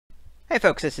Hey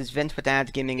folks, this is Vince with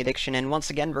Dad's Gaming Addiction, and once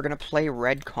again we're going to play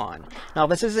REDCON. Now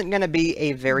this isn't going to be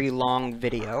a very long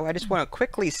video, I just want to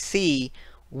quickly see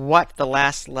what the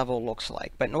last level looks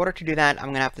like. But in order to do that, I'm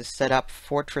going to have to set up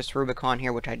Fortress Rubicon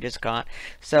here, which I just got.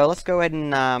 So let's go ahead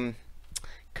and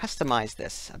customize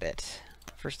this a bit.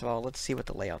 First of all, let's see what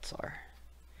the layouts are.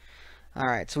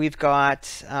 Alright, so we've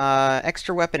got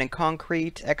extra weapon and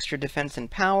concrete, extra defense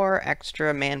and power,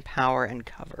 extra manpower and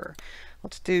cover.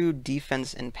 Let's do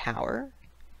defense and power.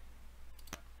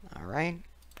 Alright.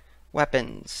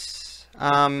 Weapons.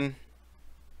 Good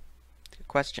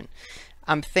question.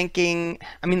 I'm thinking,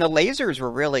 I mean, the lasers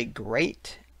were really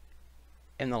great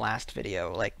in the last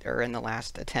video, or in the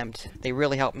last attempt. They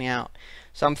really helped me out.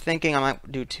 So I'm thinking I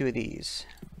might do 2 of these.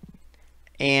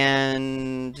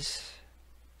 And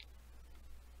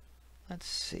let's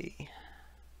see.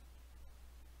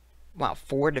 Wow,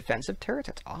 4 defensive turrets?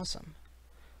 That's awesome.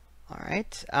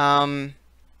 Alright,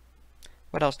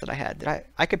 what else did I have?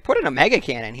 I could put in a mega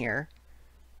cannon here.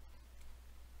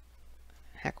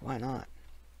 Heck, why not?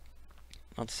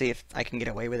 Let's see if I can get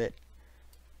away with it.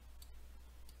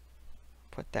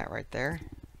 Put that right there.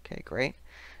 Okay, great.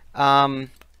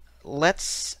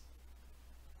 Let's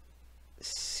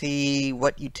see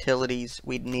what utilities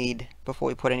we'd need before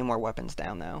we put any more weapons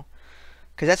down, though.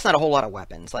 Because that's not a whole lot of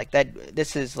weapons. Like,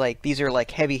 these are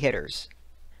like heavy hitters,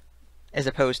 as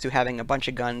opposed to having a bunch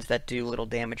of guns that do little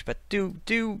damage, but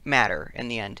do matter in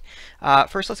the end.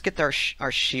 First, let's get our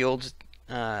shields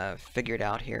figured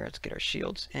out here. Let's get our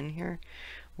shields in here.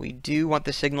 We do want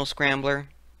the signal scrambler,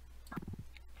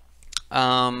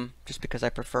 just because I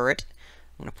prefer it.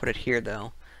 I'm going to put it here,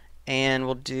 though. And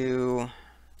we'll put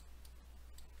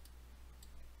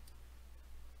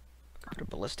a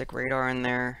ballistic radar in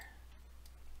there.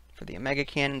 For the Omega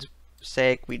Cannon's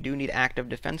sake, we do need active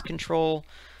defense control.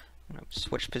 I'm going to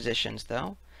switch positions,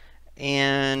 though.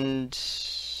 And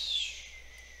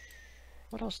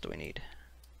what else do we need?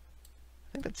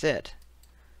 I think that's it.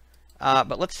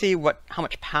 But let's see how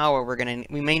much power we're going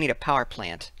to. We may need a power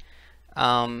plant.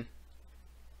 I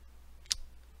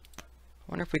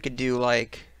wonder if we could do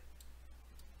like.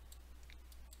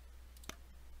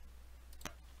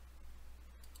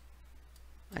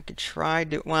 I could try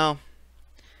do. Well,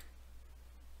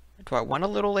 do I want a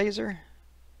little laser?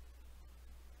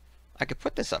 I could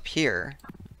put this up here,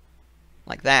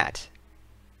 like that.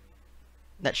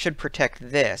 That should protect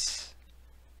this.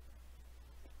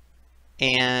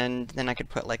 And then I could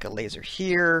put like a laser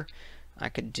here. I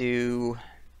could do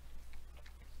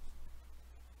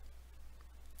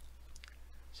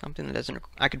something that doesn't.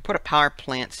 I could put a power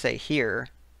plant, say, here.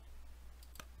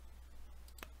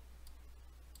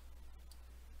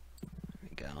 There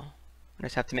we go. I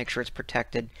just have to make sure it's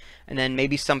protected, and then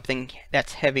maybe something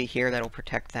that's heavy here that'll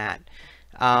protect that.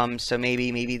 So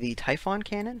maybe the Typhon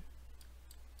cannon.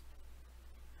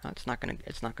 Oh, it's not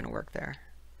gonna work there.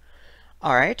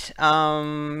 All right.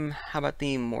 How about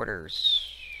the mortars?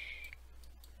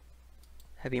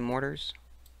 Heavy mortars.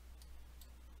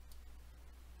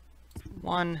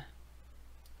 1.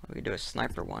 We could do a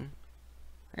sniper one.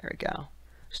 There we go.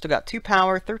 Still got 2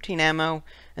 power, 13 ammo,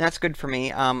 and that's good for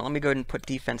me. Let me go ahead and put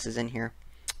defenses in here.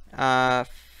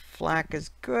 Flak is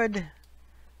good.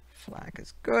 Flak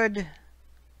is good.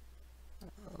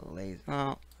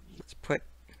 Well, let's put.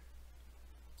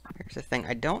 Here's the thing.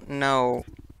 I don't know.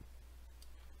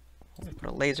 We'll put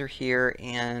a laser here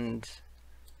and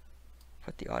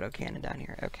put the autocannon down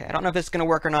here. Okay. I don't know if this is going to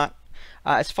work or not.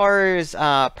 As far as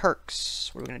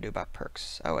perks, what are we going to do about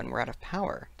perks? Oh, and we're out of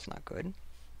power. It's not good.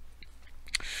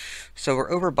 So we're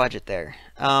over budget there.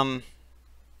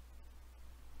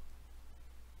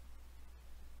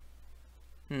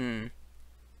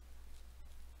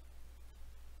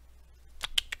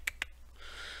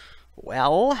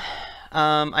 Well,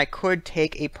 I could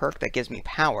take a perk that gives me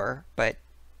power, but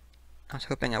I was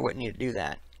hoping I wouldn't need to do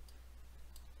that.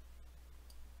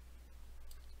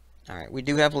 Alright, we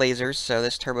do have lasers, so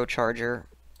this turbocharger,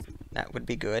 that would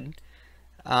be good.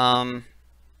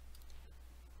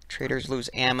 Traders lose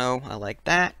ammo. I like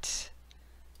that.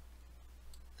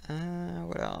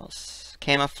 What else?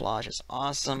 Camouflage is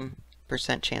awesome.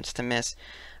 % chance to miss.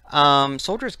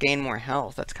 Soldiers gain more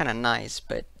health. That's kind of nice,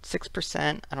 but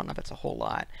 6%, I don't know if that's a whole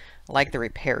lot. I like the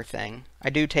repair thing. I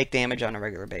do take damage on a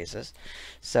regular basis,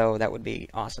 so that would be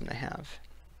awesome to have.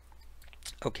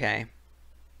 Okay.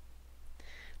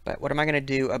 But what am I going to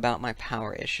do about my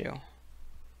power issue?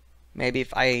 Maybe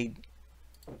if I...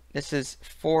 This is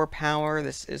 4 power,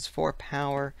 this is 4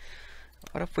 power.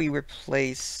 What if we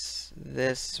replace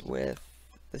this with...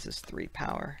 This is 3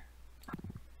 power.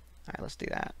 Alright, let's do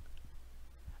that.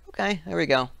 Okay, there we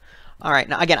go. Alright,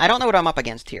 now again, I don't know what I'm up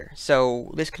against here,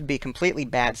 so this could be a completely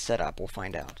bad setup. We'll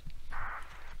find out.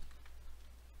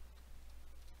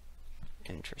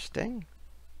 Interesting.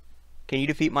 Can you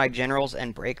defeat my generals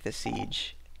and break the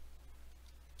siege?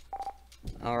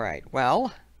 Alright,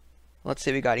 well, let's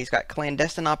see what we got. He's got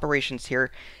clandestine operations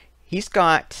here. He's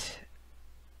got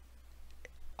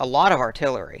a lot of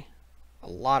artillery. A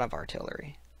lot of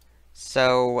artillery.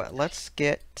 So, let's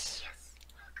get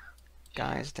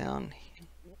guys down.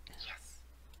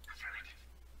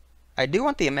 I do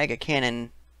want the Omega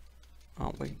Cannon.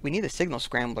 Oh, we need the Signal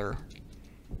Scrambler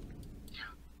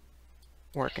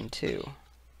working too.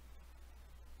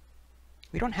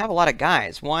 We don't have a lot of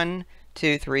guys. 1,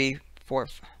 2, 3, 4.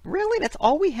 Really? That's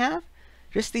all we have?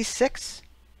 Just these 6?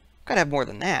 Gotta have more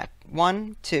than that.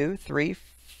 1, 2, 3,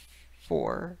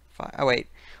 4, 5. Oh, wait.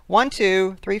 1,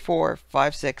 2, 3, 4,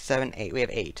 5, 6, 7, 8. We have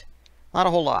 8. Not a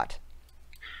whole lot.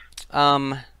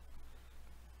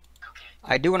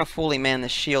 I do want to fully man the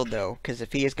shield, though, because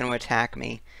if he is going to attack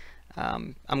me,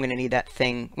 I'm going to need that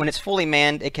thing. When it's fully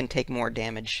manned, it can take more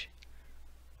damage.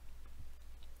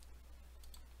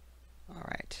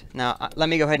 Alright, now let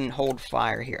me go ahead and hold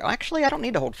fire here. Actually, I don't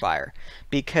need to hold fire,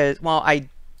 because, well, I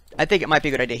think it might be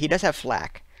a good idea. He does have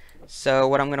flak, so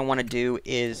what I'm going to want to do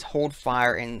is hold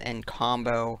fire and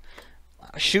combo.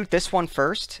 Shoot this one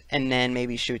first, and then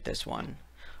maybe shoot this one.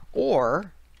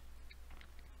 Or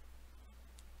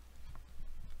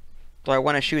do I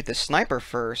want to shoot the sniper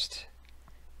first,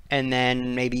 and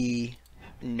then maybe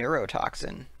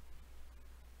neurotoxin?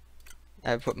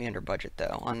 That would put me under budget,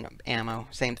 though, on ammo.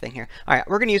 Same thing here. Alright,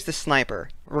 we're going to use the sniper.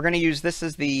 We're going to use this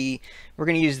as the... We're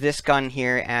going to use this gun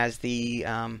here as the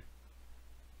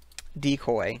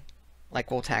decoy.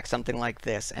 Like, we'll attack something like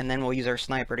this, and then we'll use our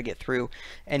sniper to get through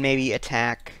and maybe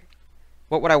attack...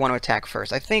 What would I want to attack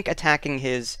first? I think attacking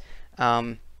his...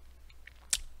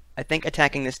 I think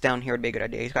attacking this down here would be a good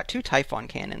idea. He's got 2 Typhon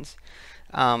cannons,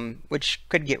 which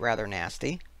could get rather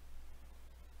nasty.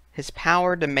 His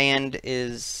power demand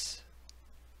is...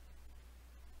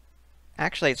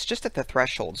 Actually, it's just at the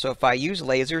threshold, so if I use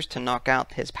lasers to knock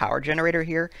out his power generator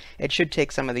here, it should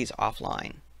take some of these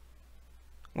offline,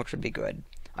 which would be good.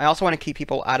 I also want to keep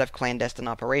people out of clandestine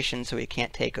operations so he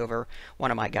can't take over one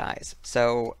of my guys.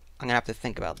 So I'm going to have to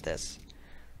think about this.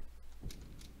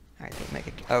 Alright, let's make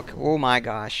it... Okay, oh my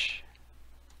gosh.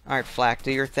 Alright, Flak,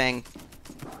 do your thing.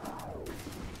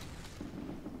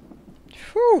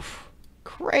 Whew!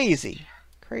 Crazy.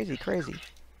 Crazy, crazy.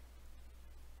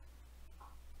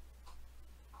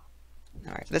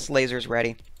 Alright, so this laser's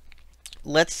ready.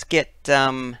 Let's get,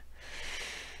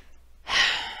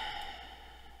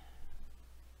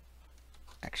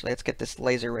 actually, let's get this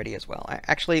laser ready as well.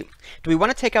 Actually, do we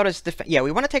want to take out his yeah,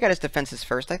 we want to take out his defenses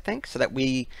first, I think, so that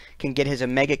we can get his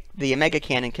the Omega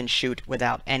Cannon can shoot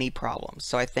without any problems.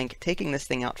 So I think taking this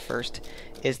thing out first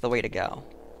is the way to go.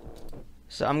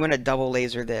 So I'm going to double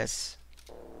laser this.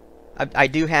 I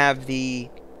do have the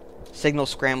Signal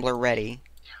Scrambler ready.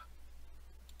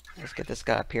 Let's get this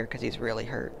guy up here because he's really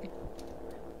hurt.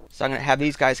 So I'm going to have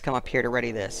these guys come up here to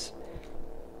ready this.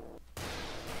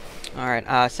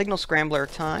 Alright, Signal Scrambler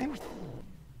time.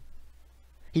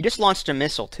 He just launched a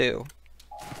missile too.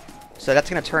 So that's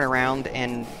going to turn around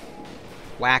and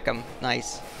whack him.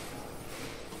 Nice.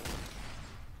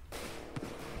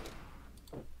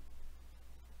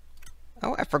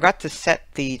 Oh, I forgot to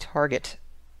set the target.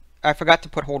 I forgot to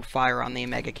put hold fire on the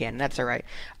Omega Cannon. That's alright.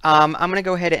 I'm going to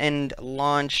go ahead and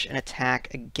launch an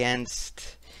attack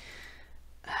against...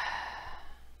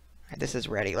 This is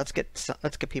ready. Let's get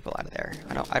people out of there.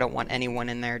 I don't want anyone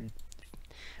in there.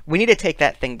 We need to take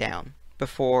that thing down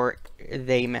before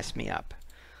they mess me up.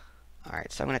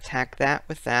 Alright, so I'm going to attack that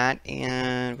with that.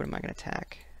 And what am I going to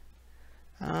attack?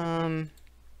 How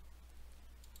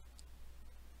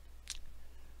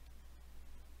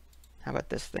about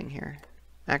this thing here?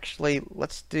 Actually,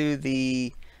 let's do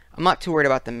the... I'm not too worried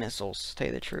about the missiles, to tell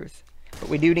you the truth. But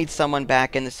we do need someone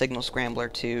back in the Signal Scrambler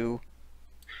to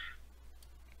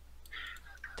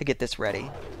get this ready.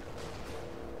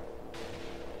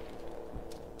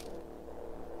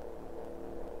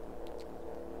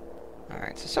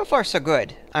 Alright, so far so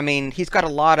good. I mean, he's got a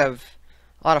lot of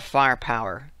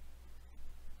firepower.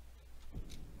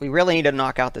 We really need to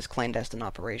knock out this clandestine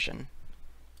operation.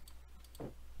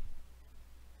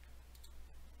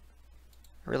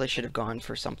 I really should have gone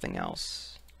for something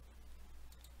else.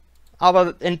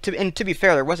 Although, and to be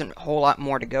fair, there wasn't a whole lot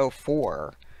more to go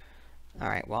for.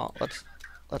 Alright, well,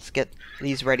 let's get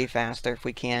these ready faster if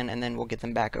we can, and then we'll get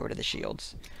them back over to the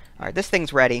shields. Alright, this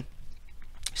thing's ready.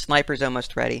 Sniper's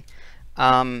almost ready.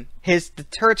 The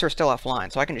turrets are still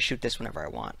offline, so I can just shoot this whenever I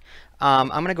want. I'm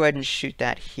going to go ahead and shoot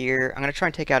that here. I'm going to try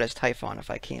and take out his Typhon if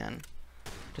I can.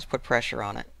 Just put pressure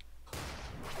on it.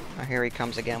 Oh, here he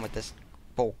comes again with this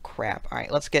bull crap.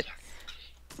 Alright, let's get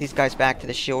these guys back to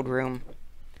the shield room.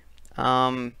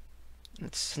 Let's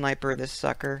sniper this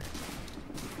sucker.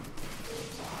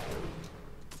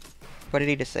 What did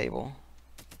he disable?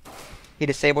 He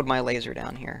disabled my laser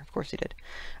down here. Of course he did.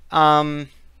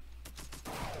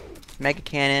 Mega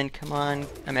Cannon, come on.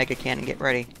 A Mega Cannon, get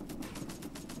ready.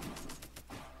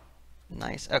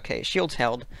 Nice. Okay, shield's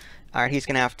held. Alright, he's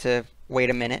going to have to wait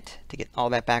a minute to get all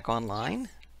that back online.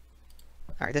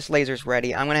 Alright, this laser's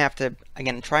ready. I'm going to have to,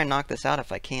 again, try and knock this out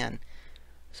if I can.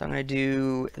 So I'm going to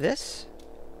do this.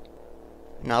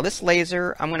 Now this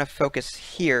laser, I'm going to focus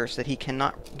here so that he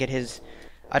cannot get his...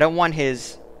 I don't want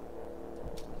his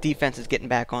defenses getting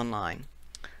back online.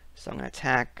 So I'm going to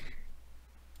attack...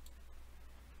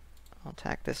 I'll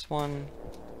attack this one.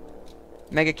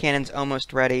 Mega Cannon's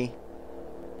almost ready.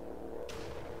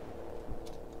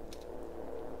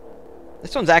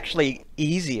 This one's actually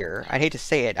easier. I hate to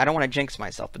say it. I don't want to jinx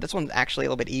myself, but this one's actually a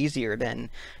little bit easier than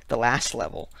the last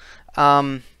level.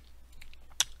 I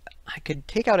could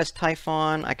take out his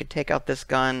Typhon. I could take out this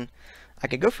gun. I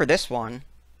could go for this one.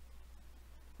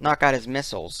 Knock out his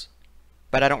missiles.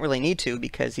 But I don't really need to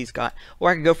because he's got...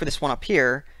 Or I could go for this one up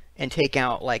here and take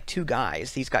out, like, 2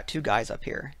 guys. He's got 2 guys up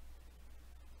here.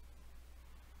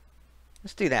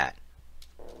 Let's do that.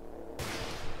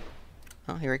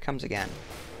 Oh, here he comes again.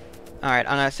 Alright,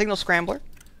 on a Signal Scrambler.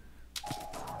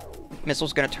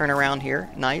 Missile's going to turn around here.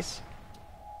 Nice.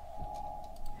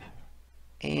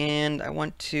 And I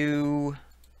want to...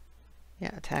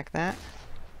 Yeah, attack that.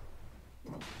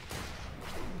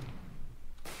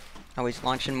 Oh, he's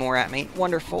launching more at me.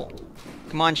 Wonderful.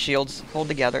 Come on, shields. Hold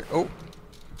together. Oh.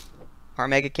 Our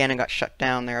Mega Cannon got shut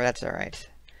down there. That's alright.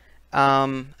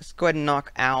 Let's go ahead and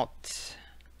knock out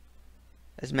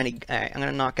as many... Alright, I'm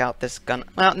going to knock out this gun.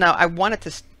 Well, no, I wanted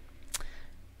to...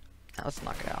 Now, let's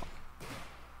knock it out.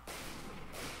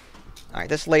 Alright,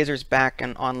 this laser's back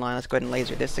and online. Let's go ahead and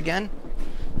laser this again.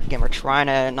 Again, we're trying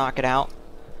to knock it out.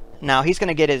 Now, he's going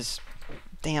to get his...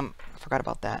 Damn, I forgot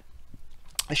about that.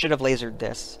 I should have lasered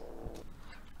this.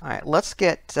 Alright, let's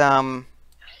get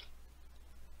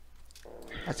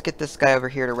this guy over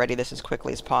here to ready this as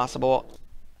quickly as possible.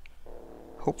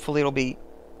 Hopefully it'll be...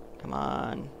 Come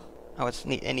on. Oh, it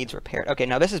needs repaired. Okay,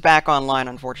 now this is back online,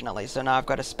 unfortunately. So now I've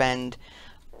got to spend...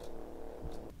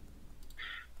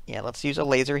 Yeah, let's use a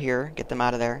laser here. Get them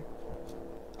out of there.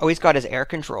 Oh, he's got his air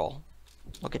control.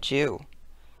 Look at you.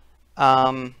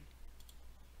 I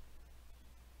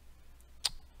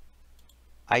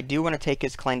do want to take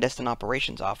his clandestine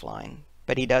operations offline,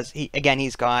 but he does. Again,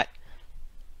 he's got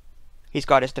his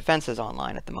defenses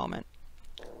online at the moment,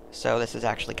 so this is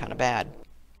actually kind of bad.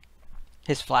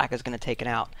 His flak is going to take it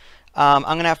out. I'm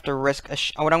going to have to risk.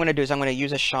 What I'm going to do is I'm going to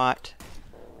use a shot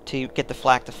to get the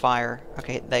flak to fire.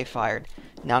 Okay, they fired.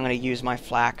 Now I'm going to use my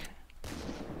flak.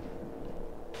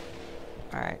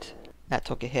 All right, that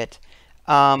took a hit.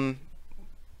 At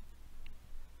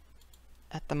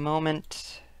the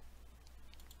moment.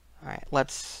 Alright,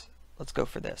 let's go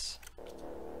for this.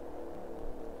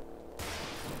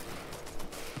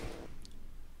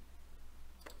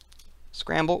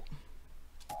 Scramble.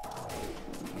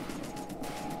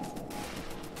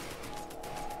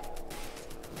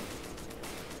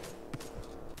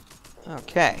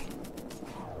 Okay.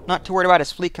 Not too worried about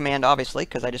his fleet command, obviously,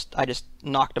 because I just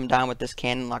knocked him down with this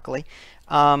cannon, luckily.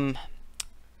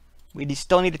 We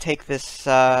still need to take this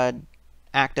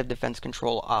active defense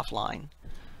control offline.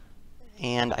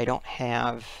 And I don't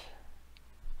have...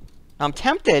 I'm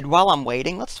tempted, while I'm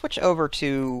waiting, let's switch over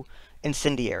to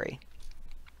Incendiary.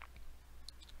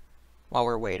 While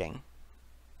we're waiting.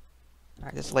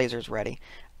 Alright, this laser's ready.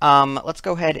 Let's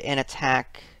go ahead and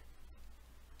attack...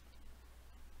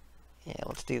 Yeah,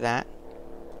 let's do that.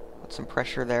 Put some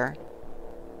pressure there.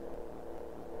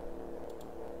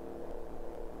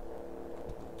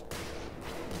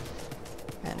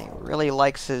 And he really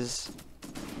likes his...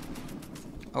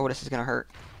 Oh, this is going to hurt.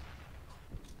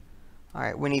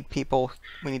 Alright, we need people.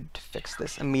 We need to fix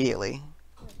this immediately.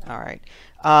 Alright.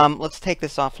 Let's take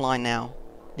this offline now.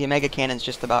 The Omega Cannon's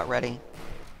just about ready.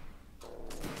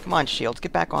 Come on, shields.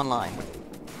 Get back online.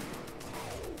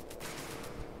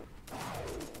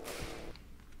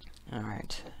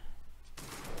 Alright.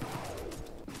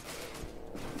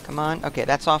 Come on. Okay,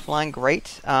 that's offline.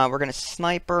 Great. We're going to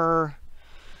sniper...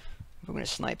 We're going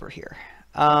to sniper here.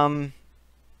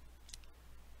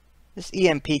 This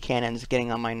EMP cannon is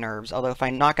getting on my nerves, although if I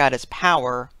knock out his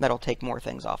power, that'll take more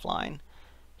things offline.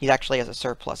 He actually has a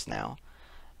surplus now.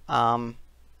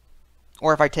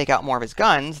 Or if I take out more of his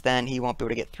guns, then he won't be able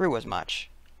to get through as much,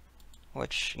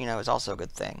 which, you know, is also a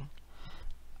good thing.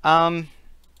 If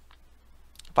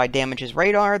I damage his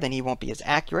radar, then he won't be as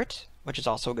accurate, which is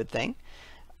also a good thing.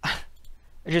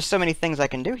 There's just so many things I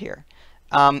can do here.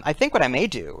 I think what I may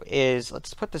do is,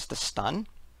 let's put this to stun.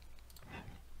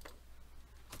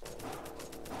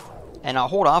 And I'll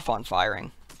hold off on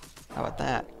firing. How about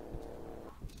that?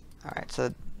 Alright,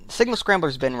 so Signal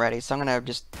Scrambler's been ready, so I'm going to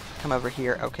just come over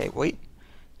here. Okay, wait.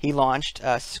 He launched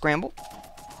Scramble.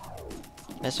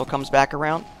 Missile comes back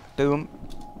around. Boom.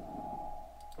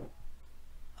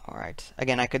 Alright,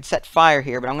 again, I could set fire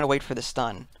here, but I'm going to wait for the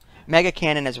stun. Mega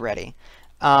Cannon is ready.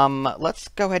 Let's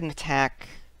go ahead and attack.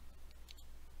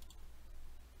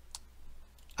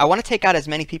 I want to take out as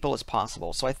many people as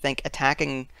possible, so I think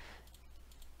attacking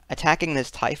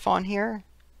this Typhon here.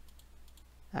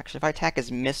 Actually, if I attack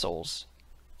his missiles,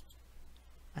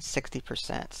 that's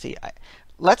 60%. See,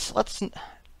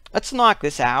 let's knock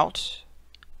this out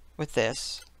with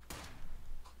this,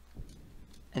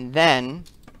 and then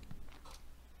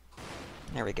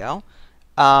there we go.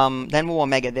 Then we'll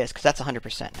Omega this, because that's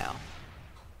 100% now.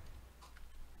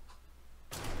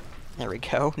 There we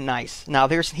go. Nice. Now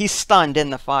he's stunned in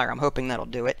the fire. I'm hoping that'll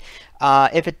do it.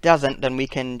 If it doesn't, then we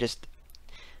can just...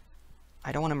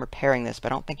 I don't want him repairing this,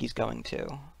 but I don't think he's going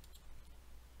to.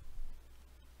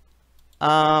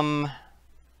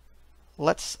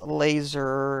 Let's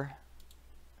laser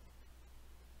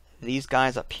these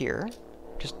guys up here.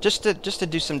 Just to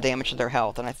do some damage to their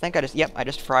health. And I think I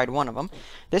just fried one of them.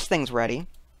 This thing's ready.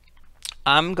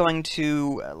 I'm going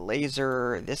to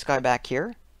laser this guy back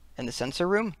here in the sensor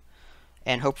room.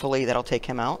 And hopefully that'll take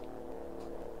him out.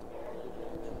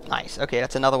 Nice. Okay,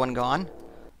 that's another one gone.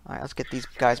 Alright, let's get these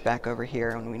guys back over here,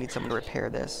 and we need someone to repair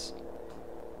this.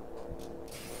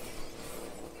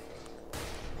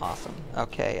 Awesome.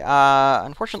 Okay,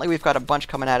 unfortunately we've got a bunch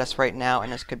coming at us right now,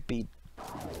 and this could be...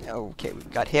 Okay, we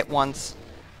got hit once.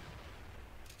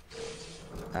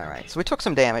 Alright, so we took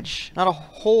some damage. Not a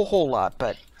whole lot,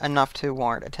 but enough to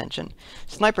warrant attention.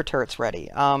 Sniper turret's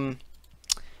ready.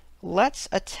 Let's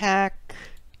attack...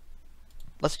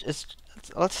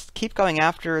 Let's keep going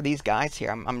after these guys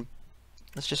here.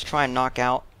 Let's just try and knock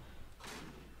out...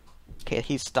 Okay,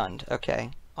 he's stunned.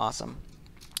 Okay, awesome.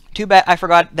 Too bad I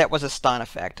forgot that was a stun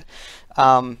effect.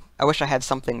 I wish I had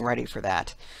something ready for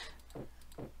that.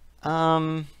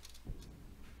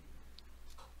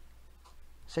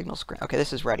 Signal screen. Okay,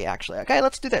 this is ready, actually. Okay,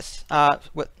 let's do this. Now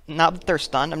that they're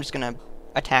stunned, I'm just going to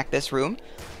attack this room.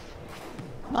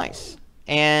 Nice.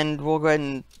 And we'll go ahead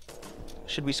and...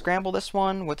 Should we scramble this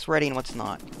one? What's ready and what's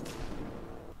not?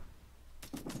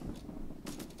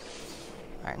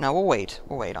 Alright, now we'll wait.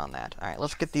 We'll wait on that. Alright,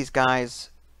 let's get these guys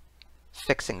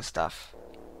fixing stuff,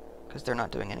 because they're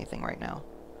not doing anything right now.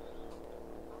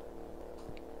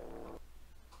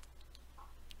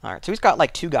 Alright, so he's got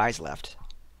like 2 guys left.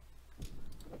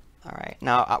 Alright,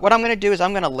 now what I'm going to do is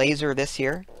I'm going to laser this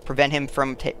here, prevent him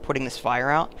from putting this fire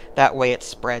out. That way it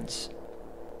spreads.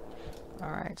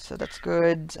 Alright, so that's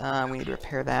good. We need to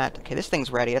repair that. Okay, this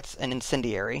thing's ready. It's an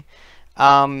incendiary.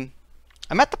 I'm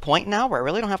at the point now where I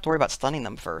really don't have to worry about stunning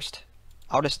them first.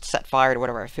 I'll just set fire to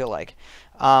whatever I feel like.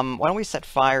 Why don't we set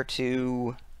fire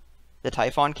to the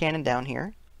Typhon cannon down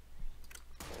here?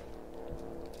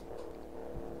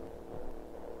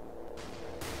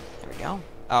 There we go.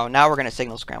 Oh, now we're going to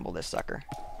signal scramble this sucker.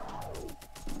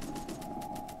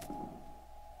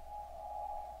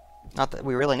 Not that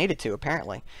we really needed to,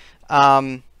 apparently.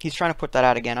 He's trying to put that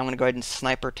out again. I'm going to go ahead and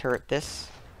sniper turret this.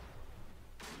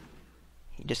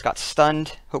 He just got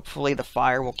stunned. Hopefully the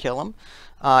fire will kill him.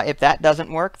 If that doesn't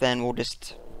work, then we'll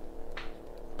just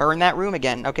burn that room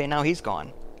again. Okay, now he's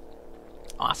gone.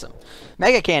 Awesome.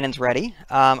 Mega Cannon's ready.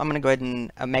 I'm going to go ahead and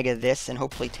Omega this and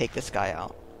hopefully take this guy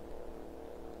out.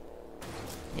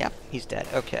 Yep, he's dead.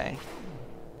 Okay.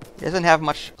 He doesn't have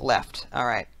much left.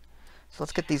 Alright. So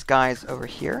let's get these guys over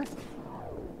here.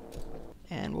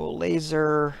 And we'll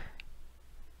laser...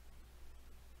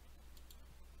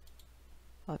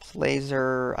 Let's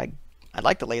laser... I'd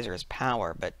like to laser his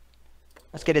power, but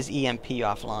let's get his EMP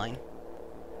offline.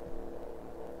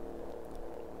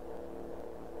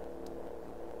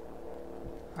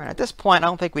 Alright, at this point, I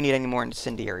don't think we need any more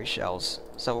incendiary shells.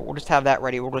 So we'll just have that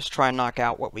ready. We'll just try and knock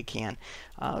out what we can.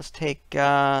 Let's take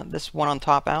this one on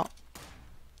top out,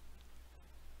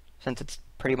 since it's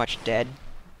pretty much dead.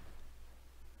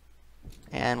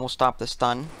 And we'll stop the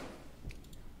stun.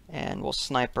 And we'll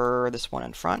sniper this one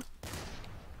in front.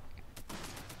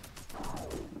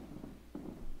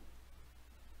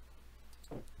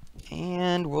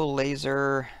 And we'll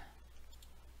laser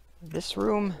this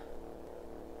room.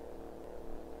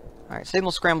 Alright,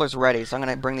 Signal Scrambler's ready, so I'm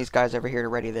going to bring these guys over here to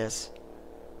ready this.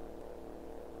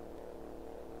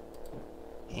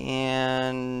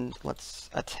 And let's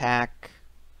attack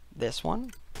this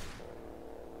one.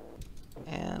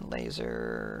 And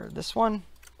laser this one.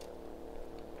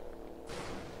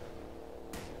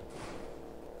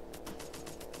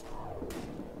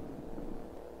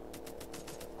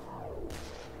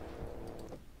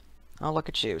 Oh, look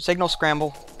at you. Signal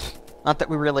scramble. Not that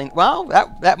we really... Well,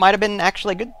 that might have been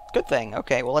actually a good thing.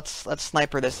 Okay, well, let's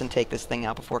sniper this and take this thing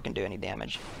out before it can do any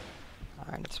damage.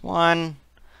 Alright, that's one.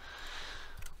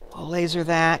 We'll laser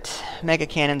that. Mega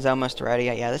Cannon's almost ready.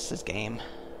 Yeah, this is game.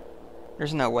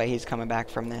 There's no way he's coming back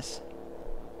from this.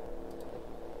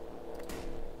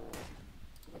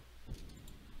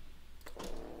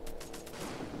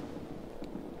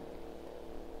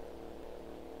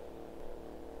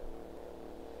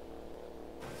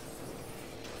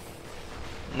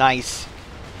 Nice.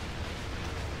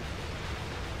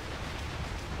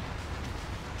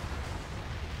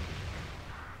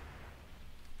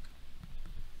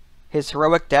 His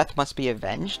heroic death must be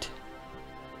avenged.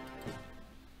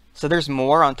 So there's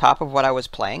more on top of what I was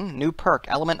playing. New perk,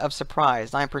 Element of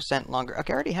Surprise, 9% longer.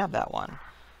 Okay, I already have that one.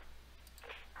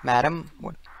 Madam,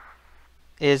 what?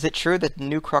 Is it true that the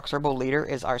new Crux Rebel leader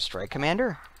is our strike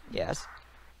commander? Yes.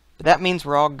 But that means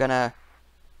we're all gonna...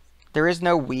 There is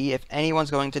no we. If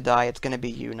anyone's going to die, it's gonna be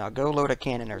you. Now go load a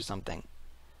cannon or something.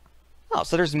 Oh,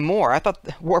 so there's more. I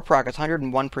thought war progress,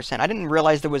 101%. I didn't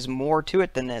realize there was more to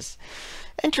it than this.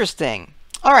 Interesting.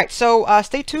 Alright, so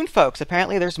stay tuned, folks.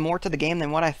 Apparently there's more to the game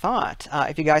than what I thought.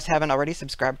 If you guys haven't already,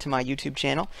 subscribe to my YouTube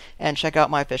channel and check out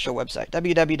my official website,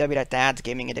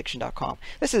 www.dadsgamingaddiction.com.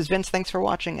 This is Vince. Thanks for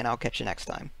watching, and I'll catch you next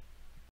time.